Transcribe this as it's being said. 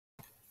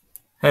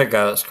Hey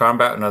guys, it's Carl. I'm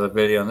back with another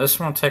video. And this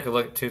one, we'll take a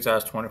look at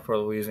 2024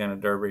 Louisiana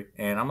Derby.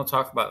 And I'm going to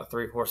talk about the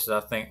three horses I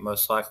think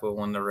most likely will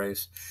win the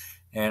race.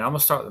 And I'm going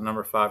to start with the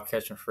number 5,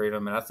 Catching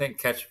Freedom. And I think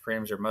Catching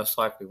Freedom's your most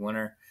likely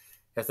winner.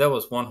 If there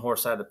was one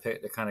horse I had to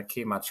pick to kind of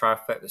keep my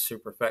trifecta,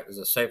 superfecta as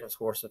the safest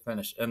horse to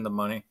finish in the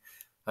money,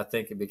 I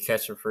think it'd be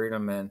Catching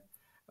Freedom. And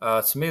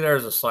to me,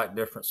 there's a slight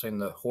difference between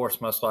the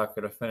horse most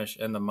likely to finish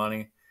in the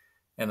money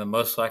and the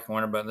most likely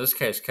winner. But in this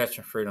case,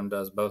 Catching Freedom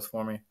does both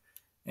for me.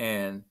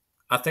 And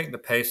I think the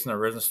pace in the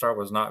Risen Star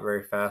was not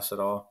very fast at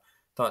all.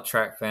 Thought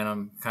Track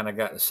Phantom kind of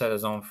got to set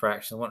his own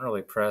fraction, wasn't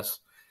really pressed.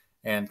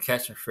 And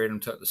Catching Freedom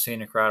took the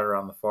scenic route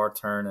around the far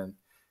turn.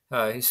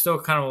 And he's still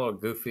kind of a little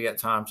goofy at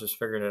times, just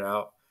figuring it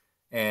out.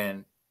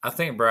 And I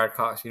think Brad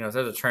Cox, if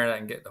there's a trainer that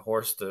can get the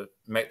horse to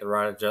make the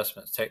right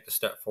adjustments, take the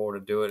step forward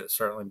to do it, it'd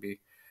certainly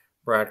be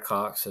Brad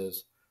Cox.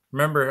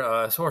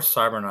 Remember, his horse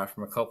Cyberknife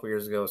from a couple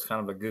years ago was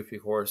kind of a goofy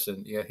horse,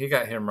 and he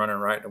got him running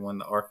right to win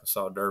the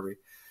Arkansas Derby.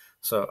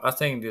 So I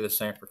think he can do the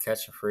same for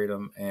Catching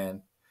Freedom.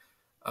 And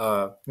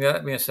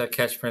that being said,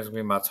 Catching Freedom is going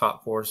to be my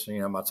top horse.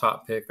 My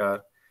top pick.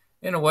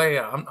 In a way,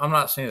 I'm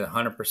not saying it's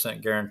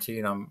 100%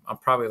 guaranteed. I'm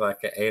probably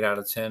like an 8 out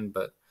of 10.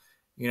 But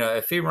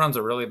if he runs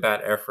a really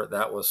bad effort,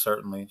 that will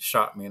certainly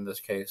shock me in this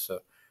case. So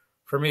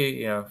for me,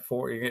 you're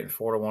getting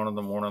 4-1 on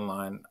the morning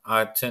line.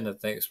 I tend to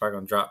think it's probably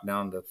going to drop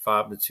down to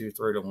 5-2,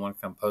 3-1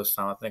 come post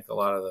time. I think a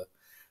lot of the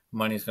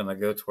money's going to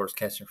go towards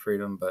Catching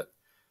Freedom, but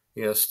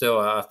still,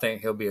 I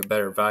think he'll be a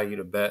better value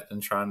to bet than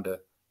trying to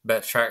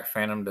bet Track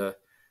Phantom to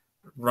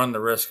run the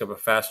risk of a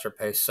faster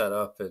pace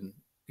setup and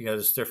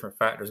just different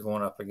factors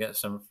going up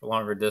against him for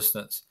longer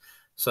distance.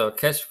 So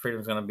Catching Freedom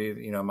is going to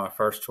be my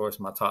first choice,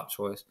 my top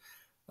choice.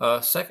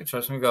 Second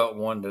choice, we go at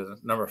 1 to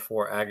number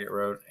 4 Agate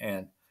Road,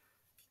 and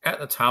at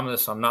the time of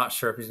this, I'm not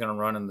sure if he's going to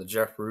run in the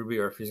Jeff Ruby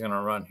or if he's going to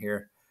run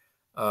here.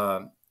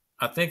 Um,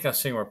 I think I've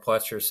seen where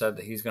Pletcher said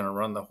that he's going to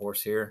run the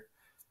horse here.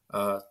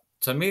 Uh,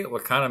 to me, it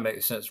would kind of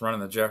make sense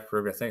running the Jeff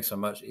Ruby. I think it's a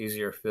much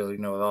easier field,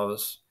 with all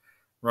this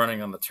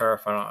running on the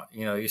turf. I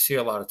don't, you see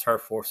a lot of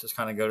turf horses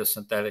kind of go to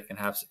synthetic and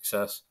have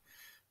success.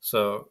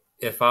 So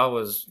if I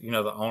was,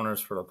 the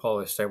owners for the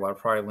Polo Stable, I'd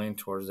probably lean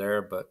towards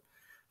there. But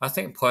I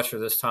think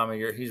Pletcher this time of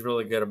year, he's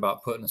really good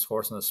about putting his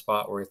horse in the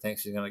spot where he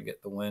thinks he's going to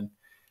get the win.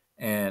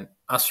 And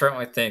I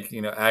certainly think,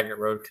 Agate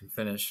Road can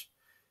finish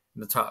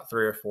in the top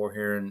 3 or 4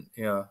 here. And,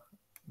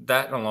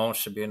 that alone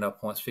should be enough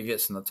points if he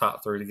gets in the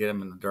top 3 to get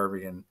him in the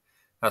Derby. And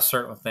I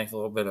certainly think a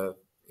little bit of,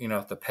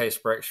 if the pace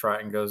breaks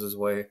right and goes his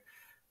way,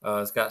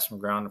 has got some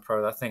ground to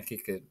pro. I think he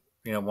could,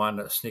 wind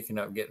up sneaking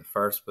up getting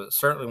first, but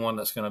certainly one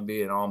that's going to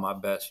be in all my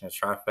bets,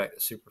 trifecta,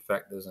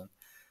 superfectas. And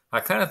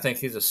I kind of think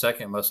he's the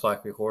second most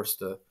likely horse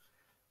to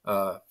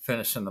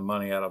finish in the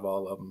money out of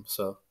all of them.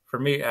 So for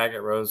me,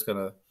 Agate Road is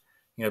going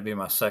to, be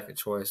my second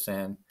choice.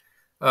 And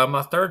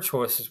my third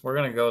choice is we're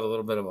going to go with a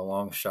little bit of a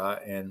long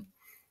shot, and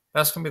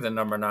that's going to be the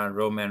number 9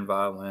 Roman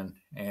Violin.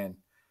 And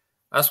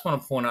I just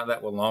want to point out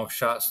that with long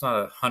shots, it's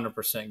not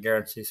 100%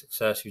 guaranteed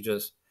success. You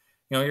just,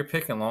 you're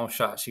picking long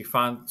shots. You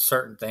find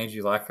certain things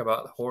you like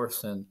about the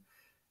horse, and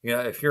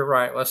if you're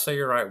right, let's say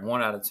you're right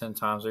 1 out of 10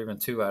 times, or even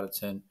 2 out of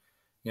 10.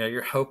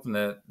 You're hoping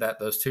that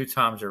those 2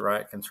 times you're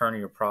right can turn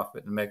your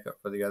profit and make up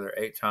for the other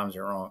 8 times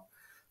you're wrong.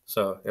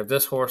 So if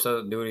this horse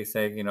doesn't do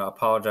anything, I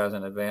apologize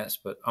in advance,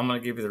 but I'm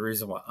going to give you the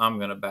reason why I'm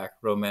going to back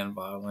Roman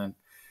Violin.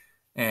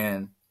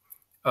 And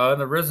in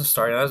the Risen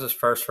Star, that was his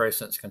first race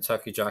since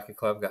Kentucky Jockey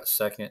Club got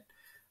second.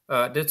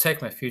 It did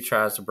take him a few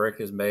tries to break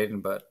his maiden,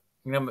 but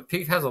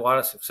McPeak has a lot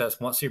of success.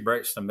 Once he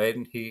breaks the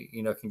maiden, he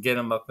can get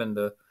him up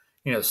into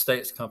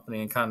States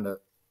Company and kind of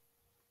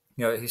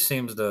he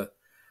seems to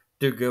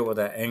do good with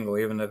that angle,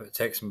 even if it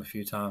takes him a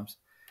few times.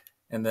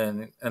 And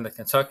then in the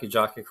Kentucky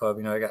Jockey Club,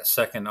 he got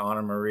second to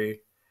Honor Marie,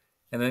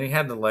 and then he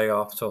had to lay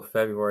off till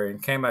February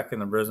and came back in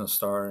the Risen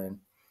Star, and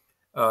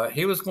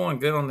he was going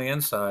good on the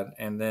inside,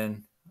 and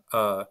then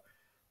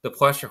the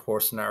pleasure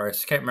horse in that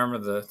race. I can't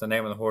remember the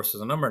name of the horse.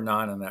 Is the number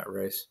 9 in that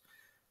race.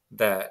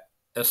 That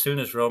as soon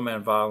as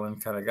Roman Violin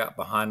kind of got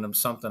behind him,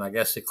 something I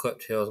guess he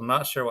clipped heels. I'm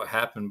not sure what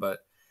happened, but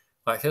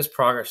like his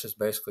progress just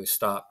basically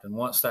stopped. And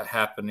once that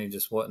happened, he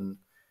just wasn't.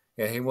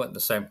 Yeah, he wasn't the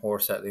same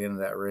horse at the end of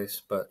that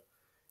race. But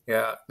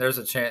yeah, there's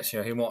a chance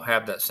he won't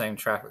have that same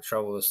traffic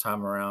trouble this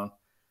time around.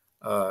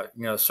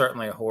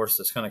 Certainly a horse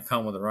that's going to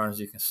come with the runs.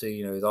 You can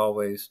see, he's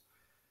always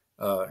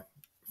uh,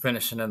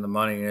 finishing in the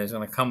money. He's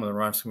going to come with the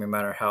runs. It's going to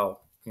matter how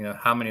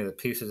many of the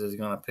pieces is he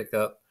going to pick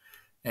up.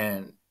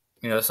 And,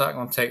 it's not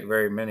going to take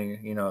very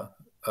many,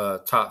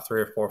 top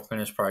 3 or 4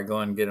 finish probably go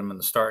and get him in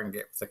the start and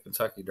get the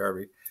Kentucky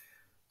Derby.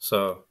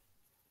 So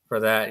for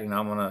that, I'm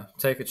going to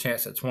take a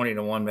chance at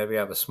 20-1, maybe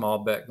have a small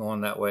bet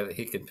going that way that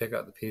he can pick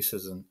up the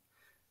pieces and,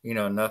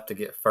 enough to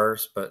get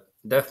first. But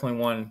definitely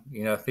one,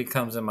 if he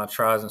comes in my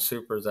tries and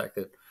supers, that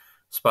could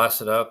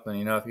spice it up.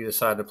 And, if you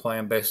decide to play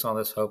him based on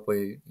this,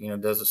 hopefully,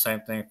 does the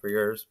same thing for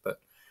yours. But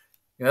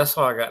that's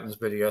all I got in this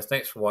video.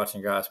 Thanks for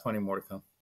watching, guys. Plenty more to come.